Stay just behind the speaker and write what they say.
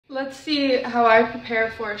Let's see how I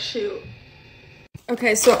prepare for a shoot.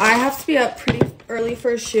 Okay, so I have to be up pretty early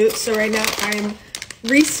for a shoot, so right now I'm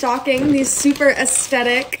restocking these super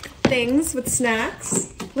aesthetic things with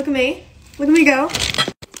snacks. Look at me. Look at me go.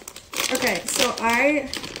 Okay, so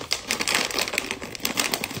I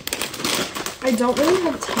don't really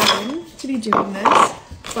have time to be doing this,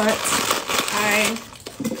 but I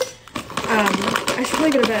should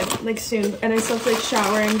probably go to bed like soon, and I still have to like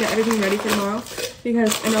shower and get everything ready for tomorrow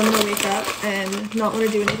because I know I'm gonna wake up and not want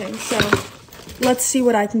to do anything. So let's see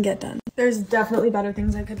what I can get done. There's definitely better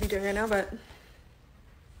things I could be doing right now, but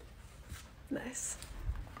nice.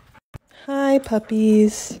 Hi,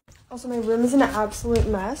 puppies. Also, my room is an absolute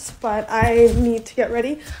mess, but I need to get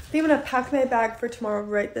ready. I think I'm gonna pack my bag for tomorrow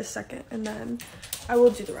right this second, and then I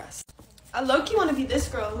will do the rest. I low-key want to be this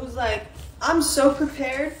girl who's like, I'm so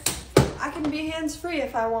prepared. I can be hands-free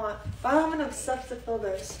if I want, but I don't have enough stuff to fill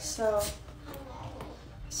this, so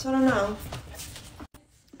I don't know.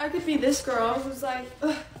 I could be this girl who's like,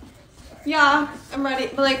 ugh, yeah, I'm ready,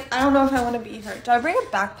 but like, I don't know if I want to be her. Do I bring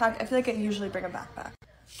a backpack? I feel like I usually bring a backpack.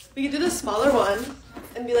 We could do the smaller one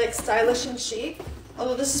and be like stylish and chic,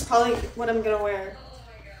 although this is probably what I'm gonna wear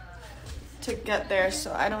to get there,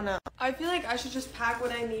 so I don't know. I feel like I should just pack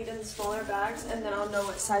what I need in smaller bags, and then I'll know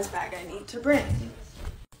what size bag I need to bring.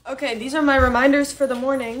 Okay, these are my reminders for the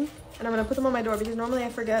morning, and I'm gonna put them on my door because normally I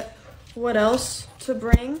forget what else to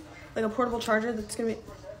bring, like a portable charger that's gonna be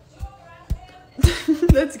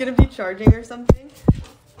that's gonna be charging or something.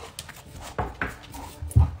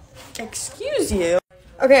 Excuse you.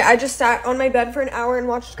 Okay, I just sat on my bed for an hour and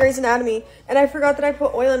watched Grey's Anatomy, and I forgot that I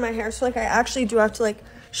put oil in my hair, so like I actually do have to like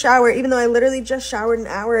shower, even though I literally just showered an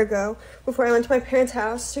hour ago before I went to my parents'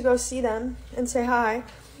 house to go see them and say hi.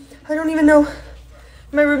 I don't even know.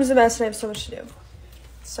 My room's a mess and I have so much to do.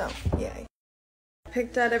 So, yay.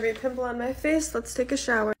 Picked out every pimple on my face. Let's take a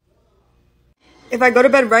shower. If I go to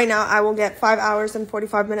bed right now, I will get 5 hours and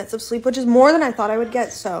 45 minutes of sleep, which is more than I thought I would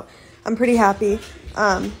get, so I'm pretty happy.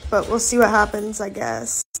 But we'll see what happens, I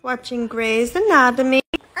guess. Watching Grey's Anatomy.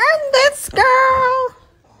 And this girl.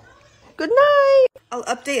 Good night. I'll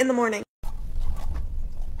update in the morning.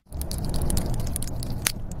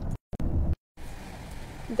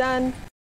 Done.